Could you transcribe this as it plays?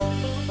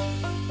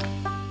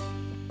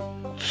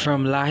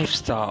From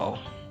lifestyle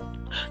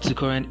to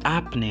current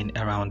happening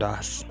around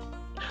us,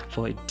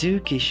 for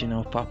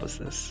educational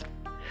purposes,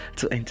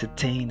 to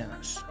entertain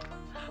us.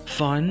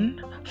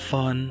 Fun,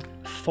 fun,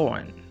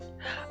 fun.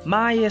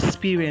 My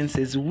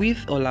experiences with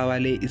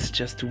Olawale is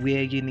just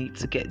where you need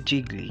to get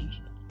jiggly.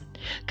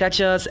 Catch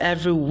us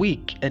every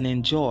week and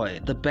enjoy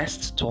the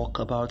best talk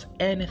about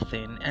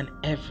anything and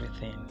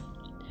everything.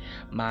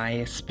 My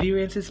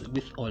experiences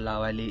with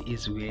Olawale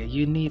is where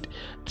you need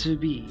to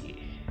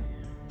be.